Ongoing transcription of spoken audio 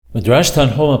Midrash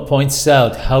Tanhuma points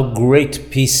out how great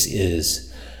peace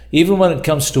is. Even when it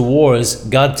comes to wars,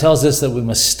 God tells us that we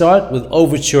must start with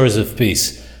overtures of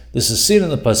peace. This is seen in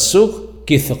the Pasuk,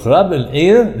 Ki tuqrab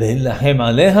al-ir lehilahem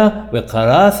aleha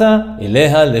veqaratha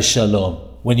ileha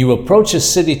leshalom. When you approach a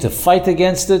city to fight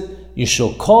against it, you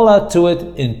shall call out to it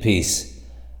in peace.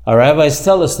 Our rabbis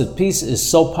tell us that peace is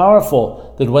so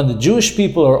powerful that when the Jewish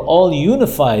people are all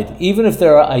unified, even if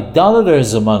there are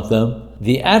idolaters among them,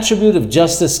 the attribute of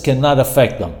justice cannot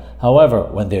affect them. However,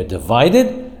 when they're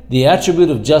divided, the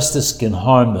attribute of justice can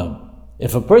harm them.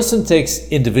 If a person takes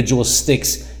individual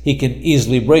sticks, he can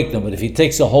easily break them. But if he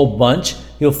takes a whole bunch,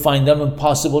 he'll find them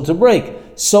impossible to break.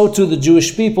 So too the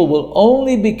Jewish people will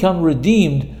only become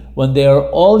redeemed when they are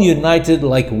all united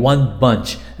like one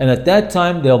bunch. And at that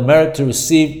time, they'll merit to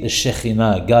receive the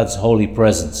Shekhinah, God's holy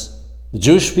presence. The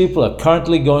Jewish people are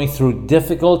currently going through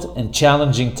difficult and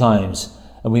challenging times.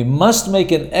 And we must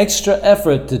make an extra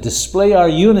effort to display our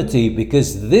unity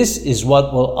because this is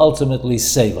what will ultimately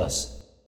save us.